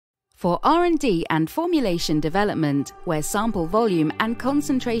For R&D and formulation development, where sample volume and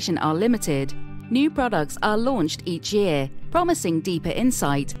concentration are limited, new products are launched each year, promising deeper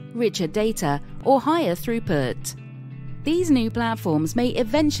insight, richer data, or higher throughput. These new platforms may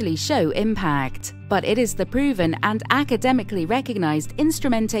eventually show impact, but it is the proven and academically recognized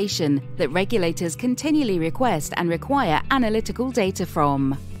instrumentation that regulators continually request and require analytical data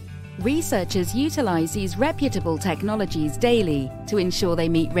from. Researchers utilize these reputable technologies daily to ensure they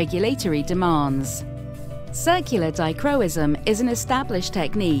meet regulatory demands. Circular dichroism is an established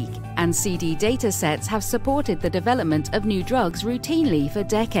technique, and CD datasets have supported the development of new drugs routinely for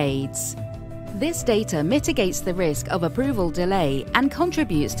decades. This data mitigates the risk of approval delay and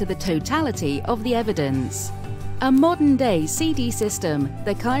contributes to the totality of the evidence. A modern-day CD system,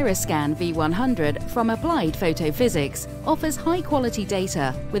 the Chirascan V100 from Applied Photophysics, offers high-quality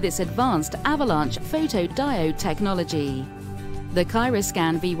data with its advanced avalanche photodiode technology. The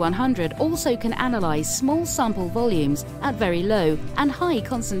Chirascan V100 also can analyze small sample volumes at very low and high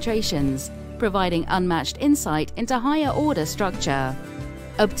concentrations, providing unmatched insight into higher-order structure.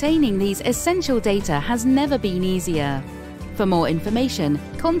 Obtaining these essential data has never been easier. For more information,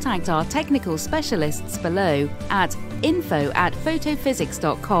 contact our technical specialists below at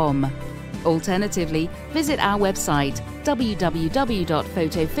info@photophysics.com. Alternatively, visit our website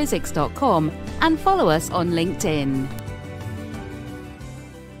www.photophysics.com and follow us on LinkedIn.